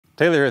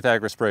Taylor here with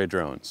Agri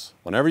drones.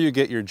 Whenever you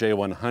get your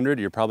J100,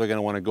 you're probably going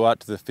to want to go out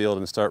to the field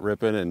and start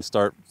ripping and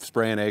start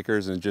spraying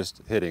acres and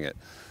just hitting it.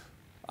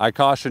 I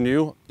caution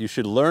you, you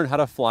should learn how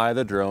to fly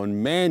the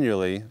drone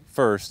manually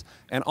first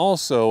and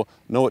also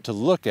know what to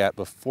look at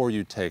before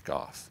you take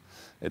off.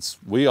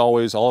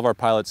 All of our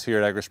pilots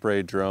here at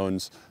Agri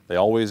drones, they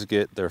always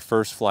get their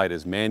first flight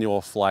is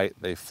manual flight.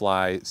 They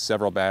fly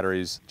several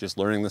batteries, just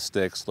learning the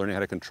sticks, learning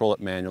how to control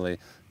it manually,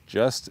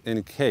 just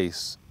in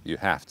case you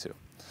have to.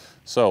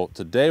 So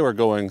today we're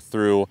going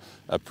through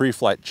a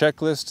pre-flight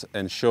checklist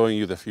and showing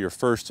you your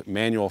first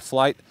manual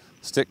flight,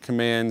 stick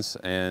commands,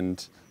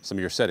 and some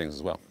of your settings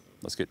as well.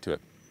 Let's get to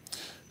it.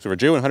 So our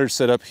J100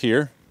 set up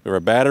here, we have our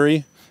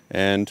battery,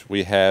 and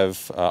we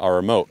have our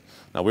remote.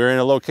 Now we're in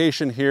a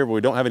location here where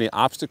we don't have any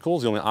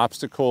obstacles. The only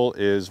obstacle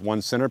is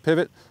one center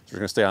pivot. So we're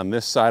gonna stay on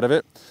this side of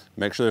it.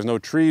 Make sure there's no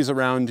trees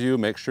around you.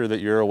 Make sure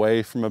that you're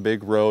away from a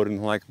big road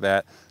and like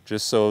that,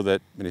 just so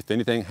that if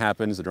anything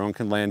happens, the drone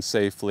can land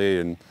safely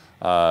and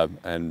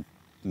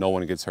no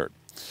one gets hurt.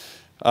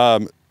 We're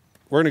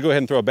gonna go ahead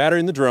and throw a battery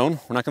in the drone.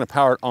 We're not gonna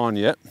power it on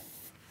yet.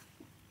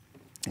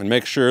 And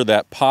make sure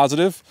that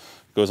positive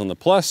goes on the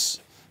plus,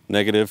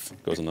 negative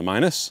goes on the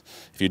minus.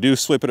 If you do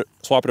swap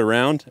it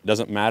around, it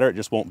doesn't matter, it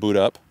just won't boot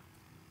up.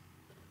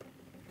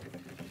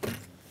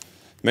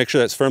 Make sure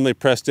that's firmly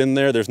pressed in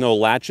there. There's no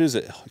latches,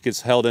 it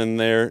gets held in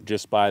there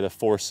just by the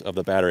force of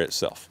the battery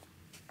itself.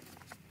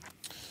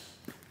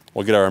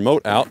 We'll get our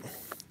remote out,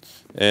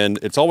 and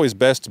it's always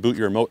best to boot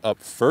your remote up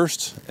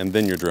first and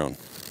then your drone.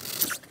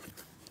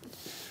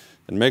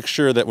 And make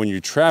sure that when you're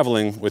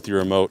traveling with your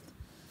remote,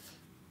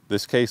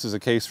 this case is a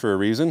case for a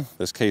reason.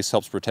 This case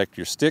helps protect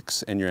your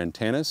sticks and your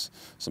antennas.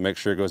 So make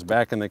sure it goes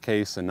back in the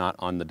case and not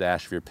on the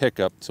dash of your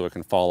pickup so it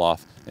can fall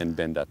off and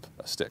bend up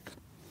a stick.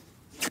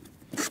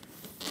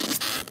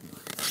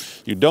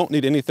 You don't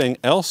need anything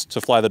else to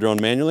fly the drone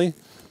manually,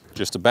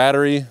 just a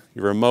battery,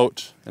 your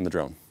remote, and the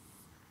drone.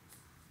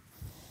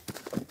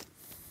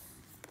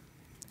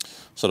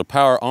 So to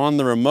power on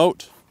the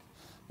remote,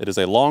 it is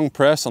a long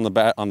press on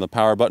the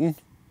power button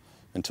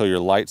until your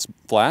lights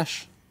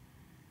flash.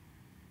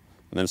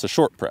 And then it's a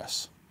short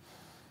press.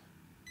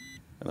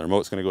 And the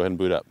remote's gonna go ahead and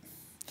boot up.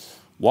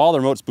 While the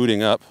remote's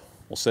booting up,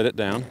 we'll set it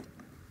down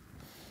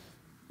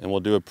and we'll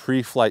do a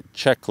pre-flight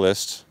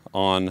checklist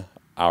on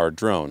our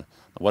drone.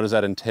 What does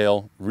that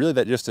entail? Really,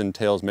 that just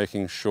entails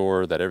making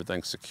sure that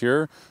everything's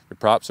secure, your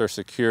props are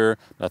secure,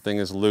 nothing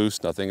is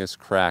loose, nothing is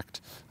cracked,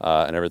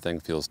 and everything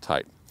feels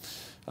tight.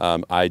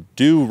 I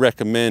do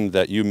recommend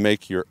that you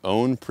make your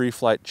own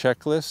pre-flight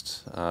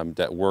checklist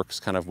that works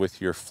kind of with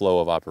your flow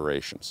of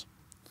operations.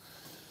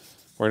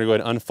 We're gonna go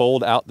ahead and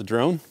unfold out the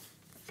drone.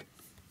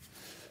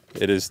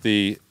 It is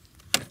the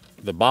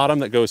bottom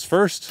that goes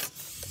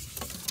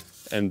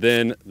first, and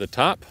then the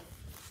top.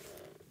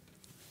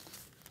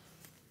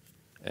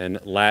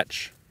 And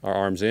latch our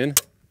arms in.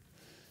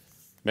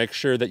 Make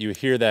sure that you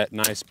hear that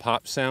nice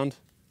pop sound.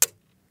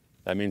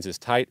 That means it's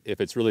tight. If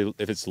it's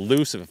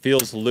loose, if it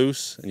feels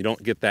loose, and you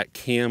don't get that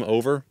cam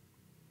over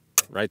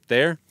right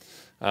there,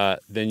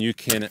 then you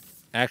can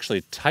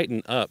actually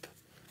tighten up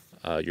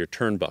your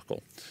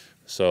turnbuckle.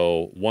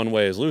 So one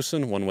way is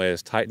loosen, one way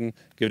is tighten.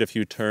 Give it a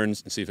few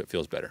turns and see if it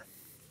feels better.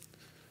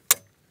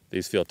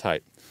 These feel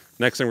tight.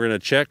 Next thing we're gonna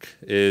check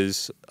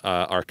is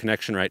our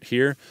connection right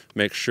here.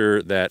 Make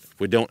sure that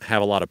we don't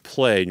have a lot of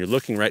play. And you're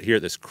looking right here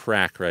at this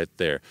crack right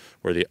there,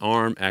 where the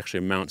arm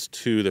actually mounts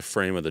to the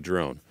frame of the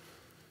drone.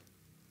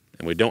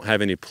 And we don't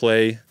have any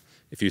play.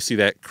 If you see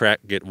that crack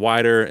get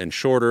wider and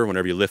shorter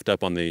whenever you lift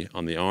up on the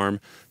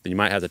arm, then you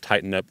might have to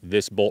tighten up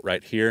this bolt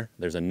right here.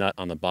 There's a nut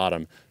on the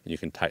bottom, and you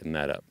can tighten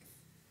that up.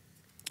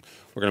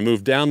 We're gonna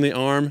move down the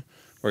arm.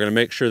 We're gonna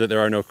make sure that there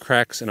are no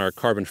cracks in our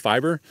carbon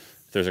fiber.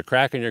 If there's a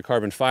crack in your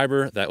carbon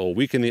fiber, that will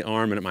weaken the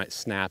arm and it might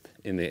snap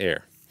in the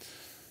air.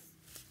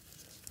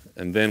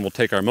 And then we'll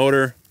take our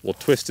motor, we'll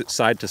twist it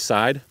side to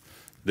side,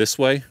 this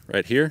way,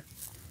 right here,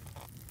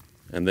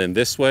 and then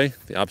this way,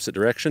 the opposite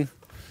direction,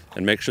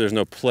 and make sure there's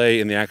no play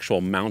in the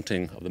actual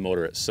mounting of the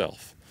motor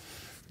itself.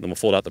 Then we'll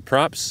fold out the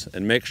props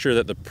and make sure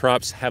that the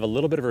props have a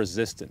little bit of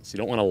resistance. You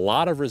don't want a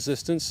lot of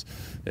resistance.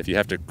 If you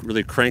have to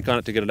really crank on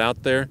it to get it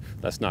out there,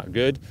 that's not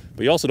good.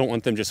 But you also don't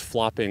want them just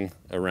flopping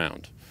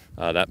around.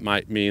 That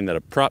might mean that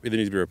a prop either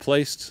needs to be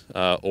replaced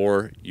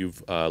or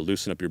you've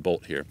loosened up your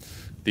bolt here.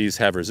 These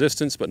have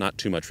resistance, but not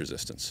too much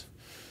resistance.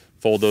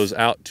 Fold those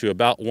out to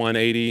about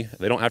 180.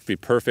 They don't have to be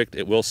perfect.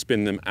 It will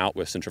spin them out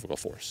with centrifugal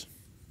force.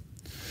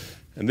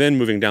 And then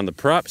moving down the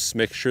props,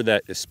 make sure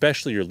that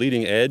especially your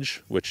leading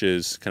edge, which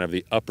is kind of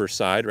the upper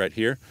side right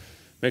here,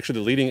 make sure the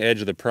leading edge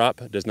of the prop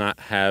does not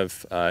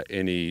have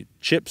any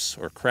chips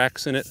or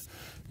cracks in it.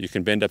 You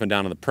can bend up and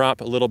down on the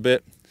prop a little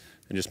bit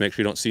and just make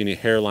sure you don't see any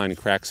hairline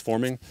cracks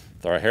forming.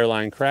 If there are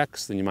hairline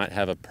cracks, then you might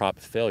have a prop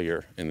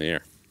failure in the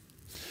air.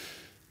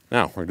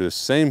 Now, we're gonna do the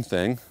same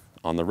thing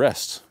on the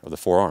rest of the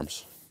four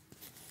arms.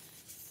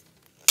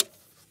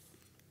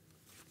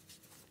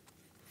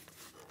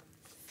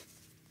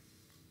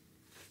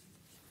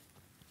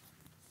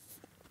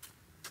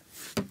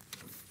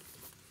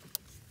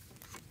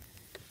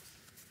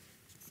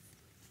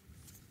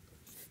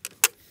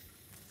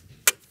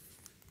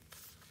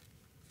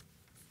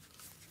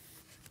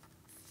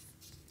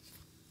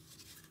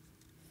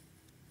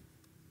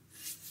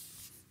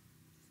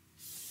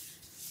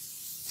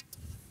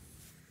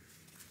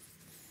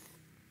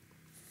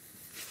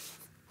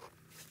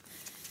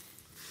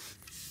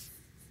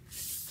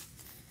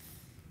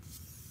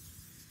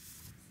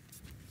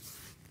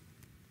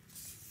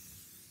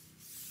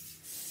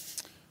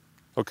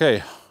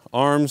 Okay,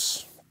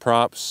 arms,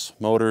 props,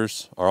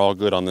 motors are all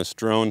good on this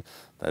drone.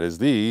 That is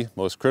the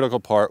most critical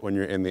part when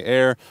you're in the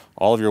air.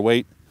 All of your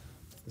weight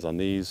is on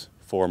these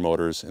 4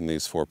 motors and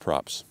these 4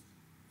 props.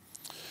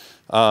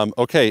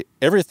 Okay,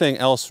 everything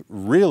else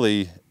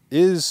really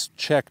is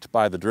checked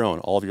by the drone.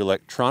 All of your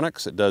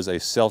electronics, it does a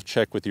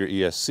self-check with your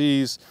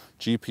ESCs,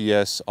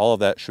 GPS, all of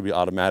that should be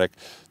automatic.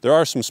 There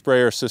are some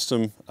sprayer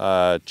system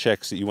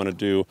checks that you want to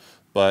do,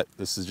 but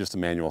this is just a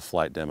manual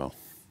flight demo.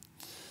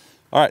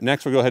 All right,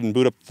 next we'll go ahead and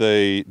boot up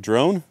the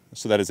drone.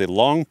 So that is a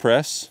long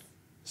press,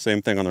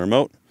 same thing on the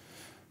remote,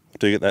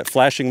 to get that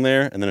flashing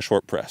there, and then a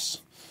short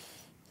press.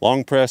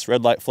 Long press,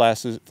 red light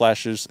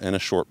flashes, and a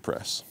short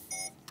press.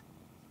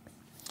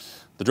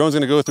 The drone's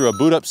going to go through a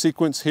boot up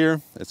sequence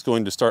here. It's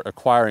going to start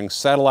acquiring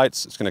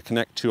satellites. It's going to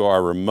connect to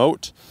our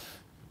remote,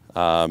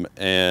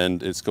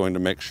 and it's going to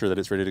make sure that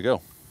it's ready to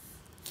go.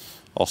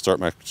 I'll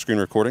start my screen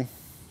recording.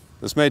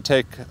 This may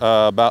take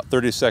about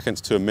 30 seconds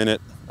to a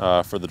minute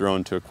for the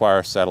drone to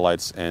acquire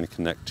satellites and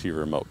connect to your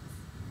remote.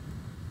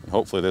 And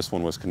hopefully this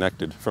one was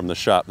connected from the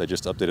shop. They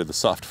just updated the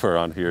software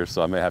on here,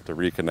 so I may have to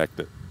reconnect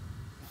it.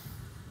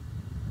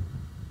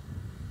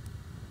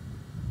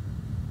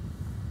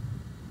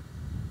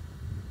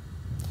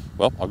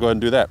 Well, I'll go ahead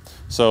and do that.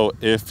 So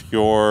if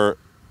your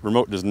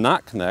remote does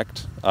not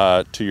connect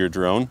to your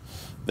drone,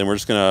 then we're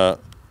just going to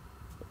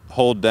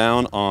hold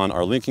down on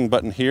our linking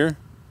button here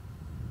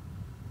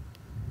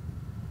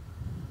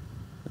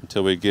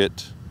until we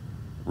get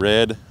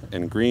red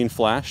and green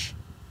flash.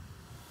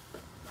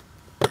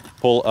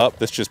 Pull up,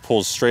 this just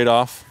pulls straight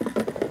off.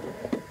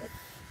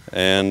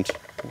 And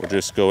we're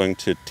just going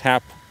to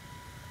tap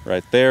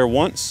right there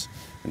once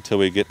until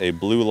we get a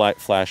blue light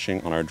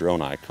flashing on our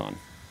drone icon.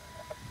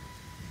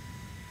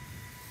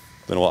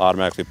 Then we'll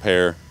automatically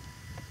pair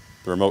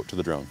the remote to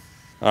the drone.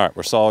 All right,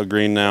 we're solid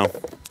green now.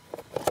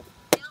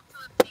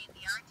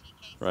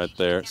 Right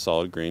there, it's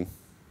solid green.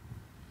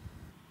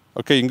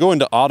 Okay, you can go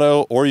into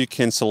auto or you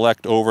can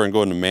select over and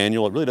go into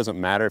manual. It really doesn't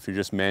matter if you're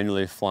just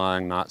manually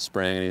flying, not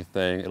spraying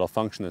anything. It'll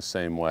function the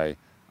same way,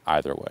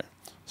 either way.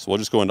 So we'll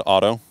just go into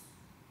auto.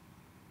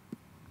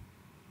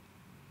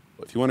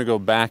 If you want to go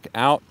back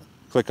out,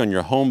 click on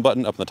your home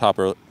button up in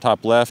the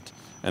top left,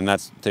 and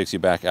that takes you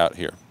back out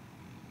here.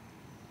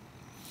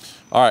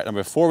 All right, now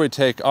before we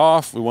take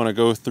off, we want to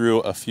go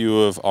through a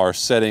few of our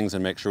settings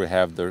and make sure we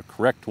have the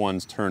correct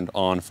ones turned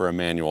on for a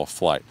manual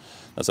flight.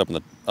 That's up in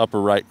the upper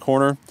right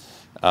corner.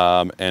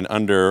 And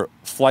under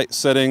flight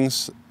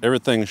settings,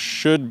 everything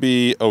should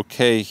be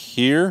okay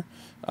here.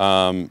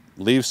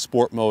 Leave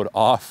sport mode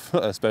off,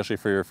 especially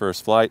for your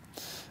first flight.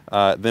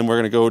 Then we're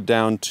going to go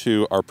down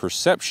to our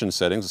perception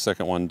settings, the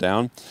second one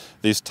down.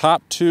 These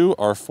top 2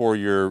 are for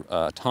your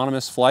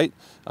autonomous flight.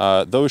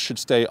 Those should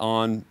stay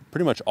on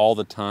pretty much all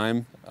the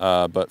time,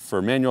 but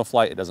for manual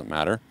flight, it doesn't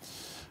matter.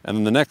 And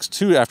then the next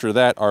 2 after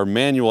that are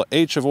manual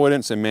H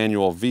avoidance and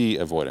manual V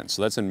avoidance.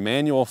 So that's in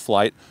manual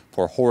flight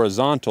for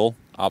horizontal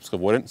obstacle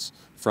avoidance,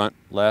 front,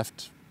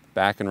 left,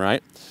 back and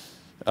right,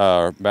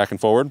 back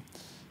and forward.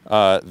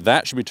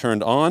 That should be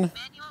turned on.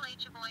 Manual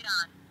H avoid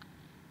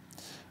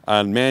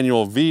on. And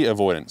manual V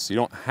avoidance. You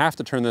don't have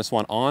to turn this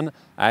one on.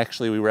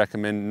 Actually, we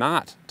recommend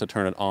not to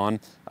turn it on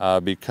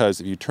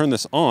because if you turn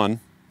this on,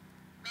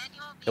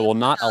 it will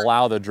not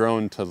allow the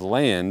drone to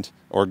land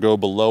or go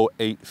below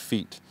 8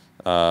 feet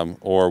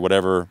or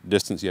whatever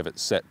distance you have it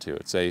set to.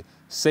 It's a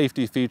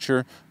safety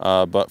feature,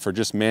 but for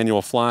just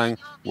manual flying,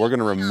 we're going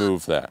to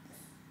remove that.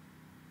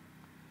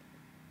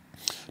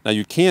 Now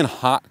you can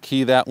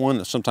hotkey that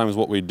one. Sometimes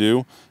what we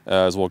do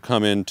is we'll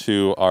come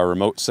into our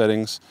remote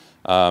settings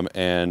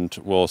and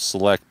we'll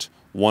select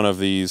one of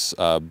these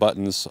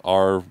buttons,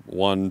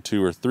 R1,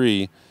 2, or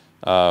 3,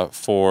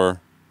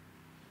 for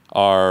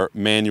our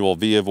manual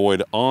V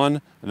avoid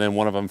on, and then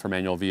one of them for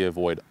manual V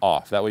avoid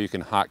off. That way you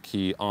can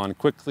hotkey on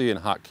quickly and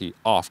hotkey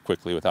off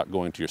quickly without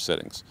going to your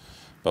settings.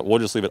 But we'll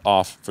just leave it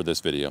off for this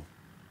video.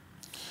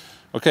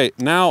 Okay,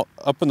 now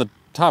up in the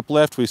top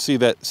left we see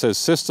that says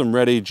system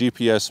ready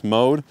GPS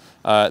mode.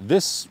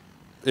 This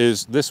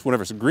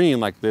whenever it's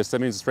green like this,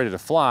 that means it's ready to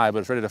fly, but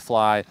it's ready to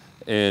fly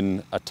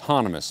in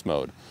autonomous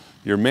mode.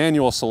 Your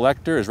manual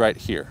selector is right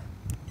here.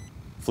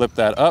 Flip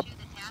that up,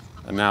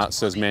 and now it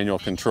says manual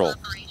control.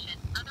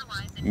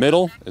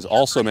 Middle is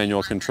also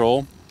manual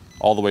control.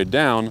 All the way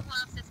down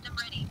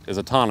is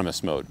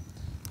autonomous mode.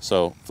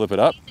 So flip it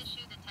up.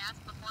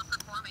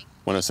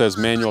 When it says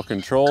manual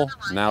control,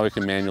 now we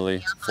can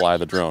manually fly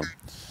the drone.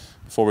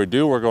 Before we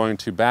do, we're going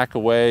to back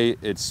away.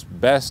 It's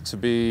best to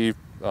be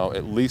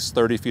at least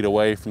 30 feet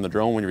away from the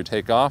drone when you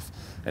take off,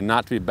 and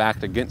not to be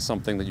backed against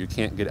something that you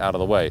can't get out of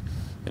the way.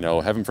 You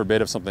know, heaven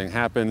forbid if something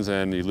happens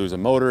and you lose a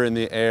motor in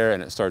the air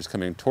and it starts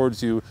coming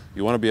towards you,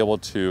 you want to be able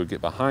to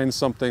get behind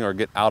something or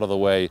get out of the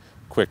way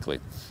quickly.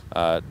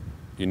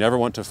 You never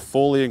want to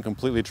fully and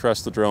completely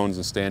trust the drones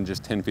and stand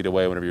just 10 feet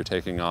away whenever you're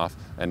taking off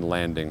and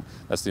landing.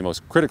 That's the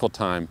most critical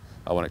time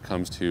when it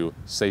comes to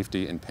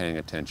safety and paying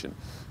attention.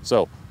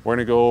 So we're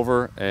going to go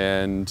over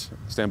and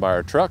stand by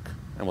our truck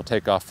and we'll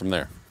take off from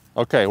there.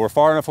 Okay, we're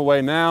far enough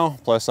away now,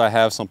 plus I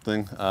have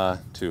something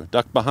to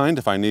duck behind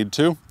if I need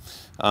to.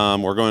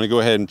 we're going to go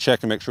ahead and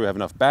check and make sure we have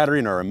enough battery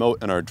in our remote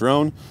and our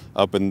drone.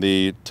 Up in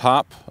the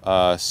top,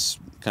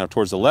 kind of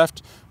towards the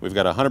left, we've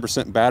got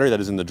 100% battery that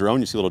is in the drone.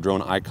 You see a little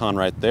drone icon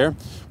right there.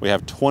 We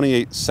have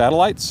 28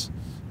 satellites,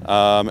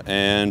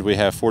 and we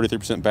have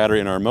 43% battery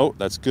in our remote.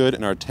 That's good,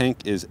 and our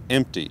tank is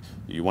empty.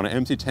 You want an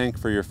empty tank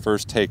for your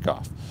first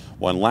takeoff.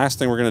 One last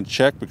thing we're going to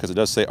check, because it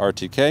does say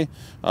RTK,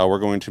 we're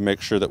going to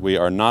make sure that we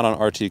are not on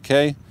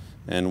RTK,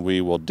 and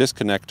we will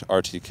disconnect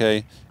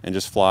RTK and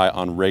just fly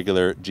on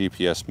regular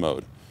GPS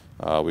mode.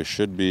 We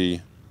should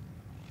be,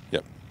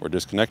 yep, we're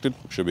disconnected.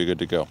 We should be good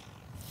to go.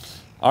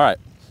 All right,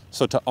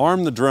 so to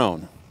arm the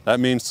drone,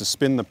 that means to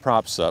spin the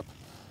props up.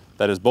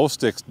 That is both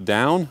sticks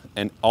down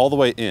and all the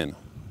way in.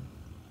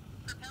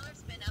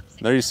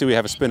 There you see we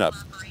have a spin up.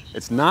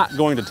 It's not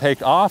going to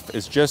take off,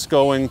 it's just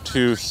going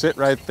to sit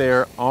right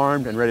there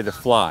armed and ready to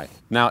fly.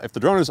 Now, if the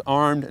drone is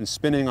armed and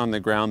spinning on the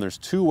ground, there's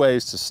two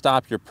ways to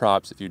stop your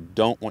props if you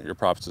don't want your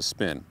props to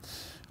spin.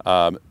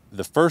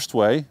 The first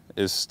way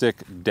is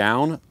stick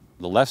down,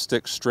 the left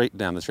stick straight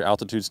down. That's your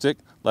altitude stick.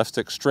 Left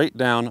stick straight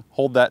down,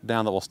 hold that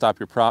down, that will stop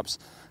your props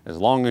as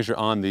long as you're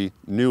on the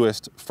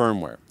newest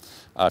firmware.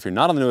 If you're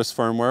not on the newest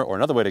firmware, or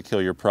another way to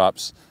kill your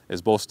props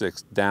is both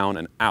sticks down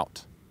and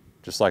out.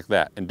 Just like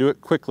that, and do it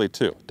quickly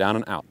too, down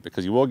and out,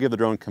 because you will give the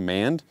drone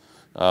command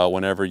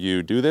whenever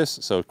you do this,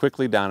 so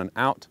quickly down and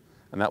out,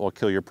 and that will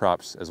kill your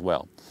props as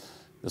well.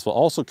 This will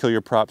also kill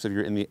your props if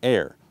you're in the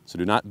air, so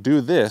do not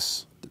do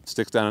this,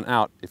 sticks down and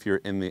out, if you're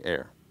in the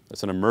air.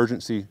 That's an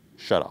emergency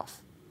shutoff.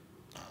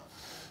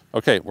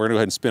 Okay, we're gonna go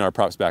ahead and spin our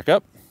props back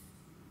up.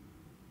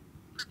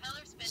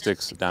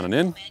 Sticks down and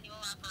in.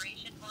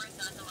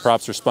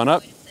 Props are spun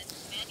up.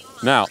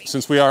 Now,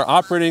 since we are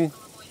operating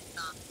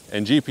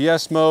in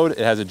GPS mode, it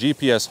has a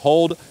GPS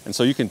hold, and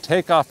so you can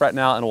take off right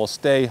now and it will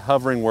stay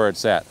hovering where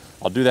it's at.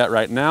 I'll do that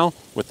right now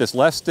with this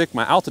left stick,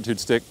 my altitude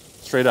stick,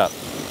 straight up.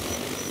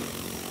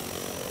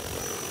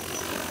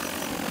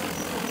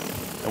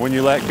 And when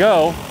you let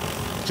go,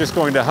 it's just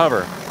going to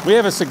hover. We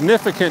have a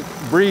significant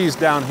breeze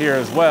down here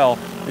as well.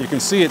 You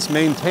can see it's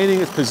maintaining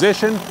its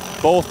position,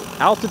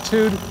 both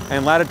altitude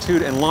and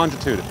latitude and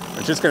longitude.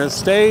 It's just going to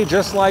stay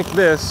just like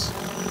this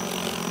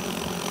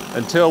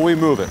until we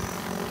move it.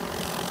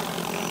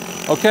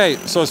 Okay,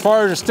 so as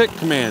far as your stick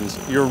commands,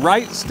 your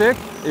right stick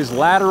is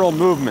lateral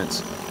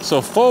movements. So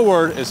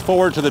forward is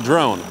forward to the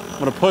drone. I'm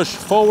gonna push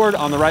forward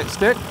on the right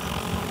stick.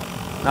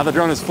 Now the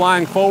drone is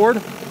flying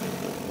forward.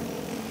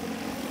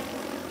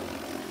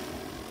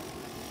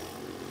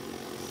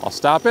 I'll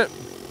stop it.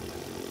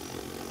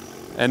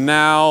 And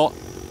now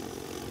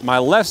my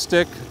left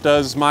stick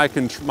does my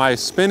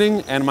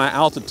spinning and my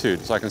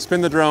altitude. So I can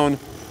spin the drone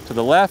to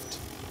the left,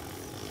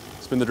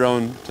 spin the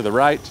drone to the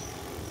right,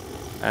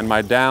 and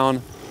my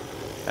down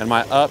and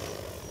my up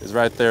is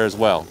right there as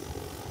well.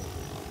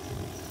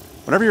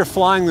 Whenever you're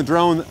flying the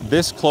drone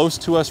this close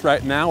to us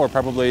right now, we're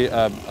probably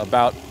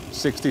about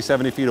 60,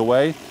 70 feet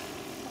away,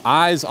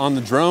 eyes on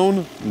the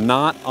drone,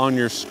 not on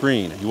your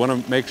screen. You want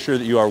to make sure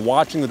that you are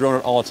watching the drone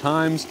at all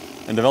times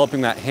and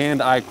developing that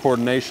hand-eye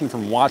coordination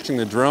from watching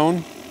the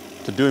drone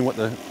to doing what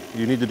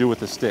you need to do with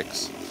the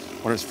sticks.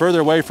 When it's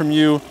further away from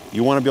you,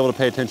 you want to be able to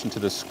pay attention to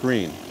the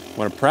screen. You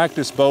want to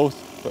practice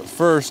both, but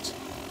first,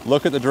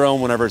 look at the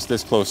drone whenever it's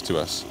this close to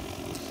us.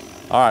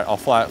 All right, I'll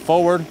fly it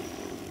forward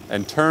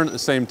and turn at the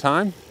same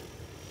time.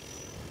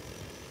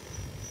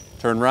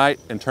 Turn right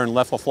and turn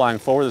left while flying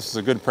forward. This is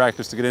a good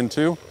practice to get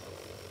into.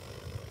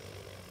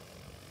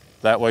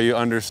 That way you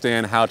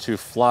understand how to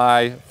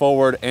fly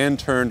forward and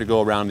turn to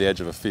go around the edge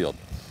of a field.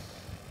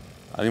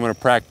 You want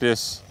to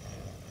practice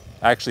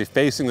actually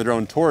facing the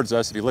drone towards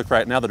us. If you look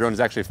right now, the drone is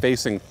actually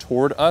facing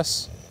toward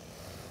us.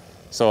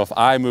 So if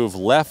I move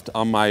left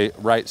on my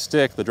right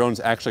stick, the drone's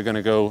actually going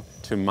to go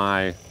to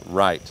my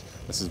right.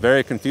 This is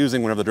very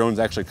confusing whenever the drone's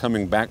actually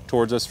coming back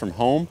towards us from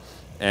home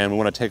and we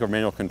want to take over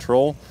manual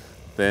control,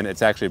 then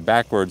it's actually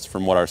backwards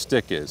from what our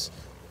stick is.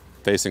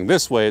 Facing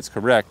this way, it's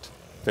correct.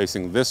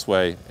 Facing this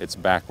way, it's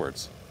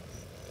backwards.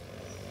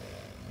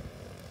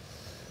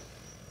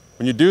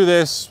 When you do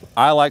this,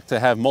 I like to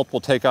have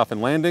multiple takeoff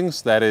and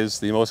landings. That is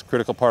the most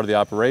critical part of the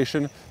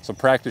operation. So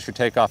practice your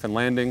takeoff and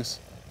landings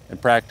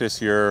and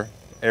practice your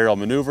aerial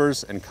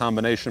maneuvers and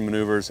combination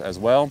maneuvers as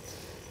well.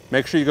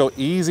 Make sure you go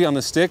easy on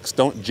the sticks.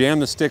 Don't jam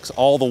the sticks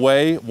all the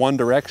way one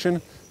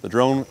direction. The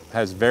drone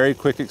has very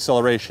quick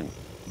acceleration.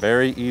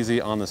 Very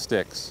easy on the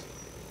sticks.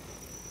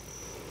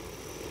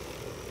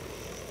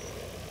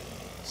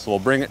 So we'll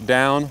bring it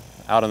down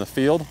out in the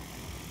field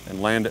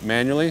and land it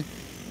manually.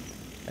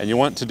 And you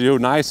want to do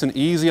nice and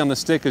easy on the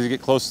stick as you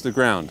get close to the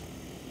ground.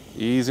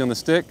 Easy on the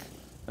stick,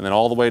 and then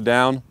all the way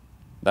down.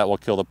 That will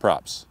kill the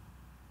props.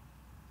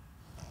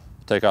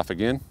 Take off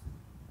again.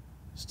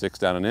 Sticks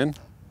down and in.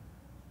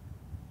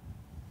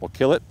 We'll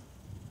kill it.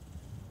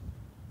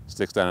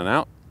 Sticks down and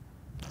out.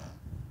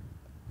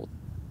 We'll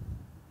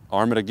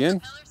arm it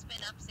again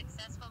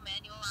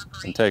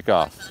and take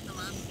off.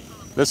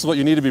 This is what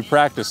you need to be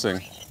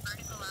practicing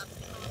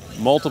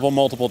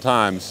multiple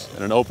times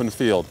in an open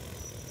field.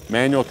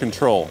 Manual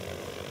control.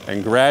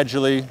 and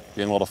gradually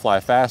being able to fly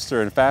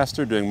faster and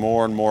faster, doing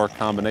more and more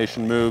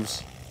combination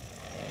moves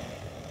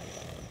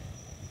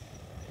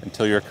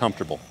until you're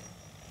comfortable.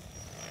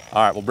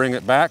 All right, we'll bring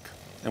it back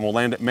and we'll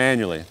land it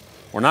manually.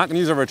 We're not going to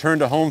use a return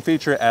to home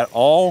feature at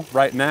all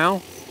right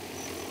now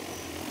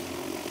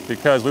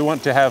because we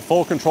want to have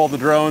full control of the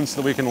drone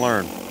so that we can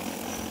learn.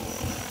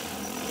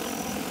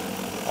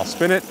 I'll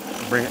spin it,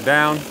 bring it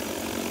down.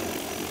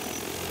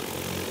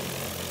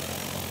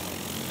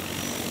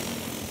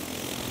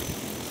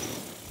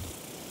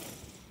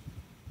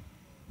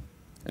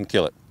 And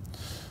kill it.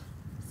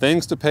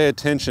 Things to pay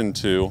attention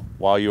to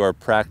while you are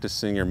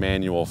practicing your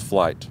manual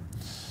flight.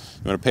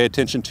 You want to pay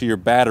attention to your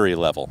battery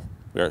level.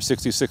 We are at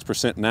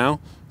 66% now,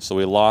 so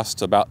we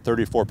lost about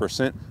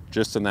 34%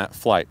 just in that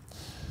flight.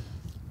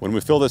 When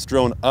we fill this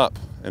drone up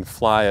and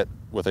fly it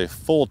with a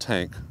full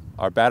tank,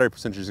 our battery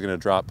percentage is going to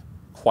drop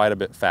quite a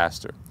bit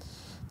faster.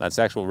 That's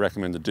actually what we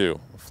recommend to do.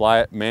 Fly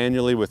it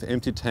manually with an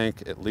empty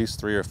tank, at least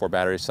 3 or 4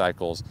 battery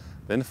cycles,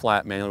 then fly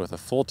it manually with a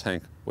full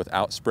tank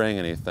without spraying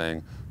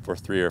anything for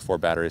 3 or 4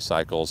 battery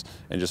cycles,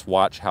 and just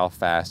watch how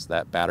fast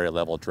that battery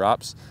level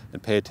drops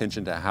and pay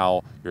attention to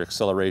how your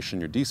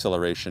acceleration, your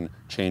deceleration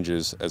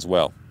changes as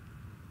well.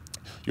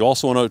 You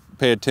also want to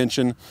pay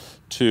attention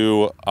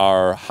to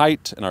our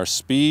height and our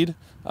speed.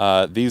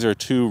 These are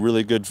 2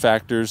 really good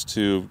factors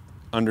to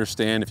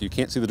understand. If you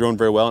can't see the drone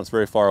very well and it's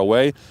very far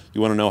away, you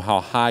want to know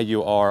how high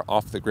you are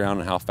off the ground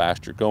and how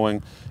fast you're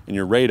going. And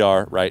your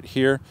radar right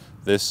here,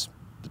 this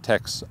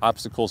detects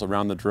obstacles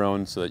around the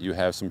drone so that you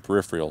have some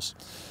peripherals.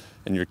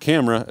 And your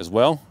camera as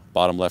well,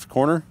 bottom left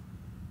corner.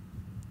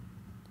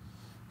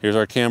 Here's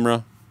our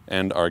camera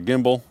and our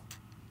gimbal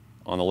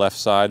on the left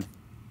side.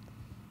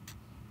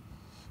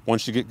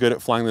 Once you get good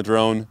at flying the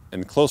drone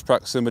in close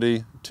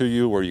proximity to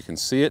you where you can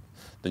see it,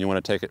 then you want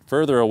to take it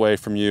further away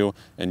from you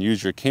and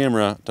use your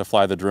camera to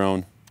fly the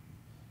drone,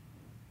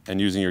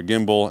 and using your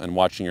gimbal and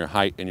watching your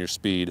height and your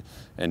speed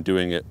and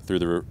doing it through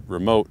the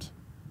remote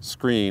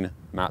screen,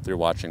 not through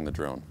watching the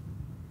drone.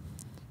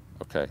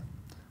 Okay,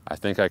 I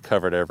think I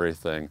covered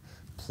everything.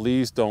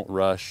 Please don't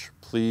rush,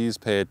 please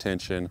pay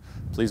attention.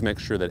 Please make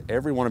sure that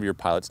every one of your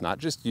pilots, not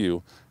just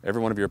you, every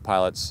one of your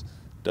pilots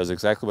does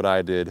exactly what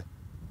I did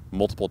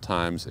multiple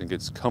times and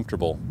gets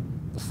comfortable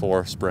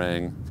before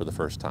spraying for the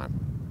first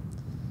time.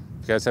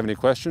 If you guys have any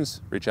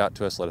questions, reach out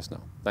to us, let us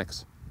know.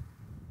 Thanks.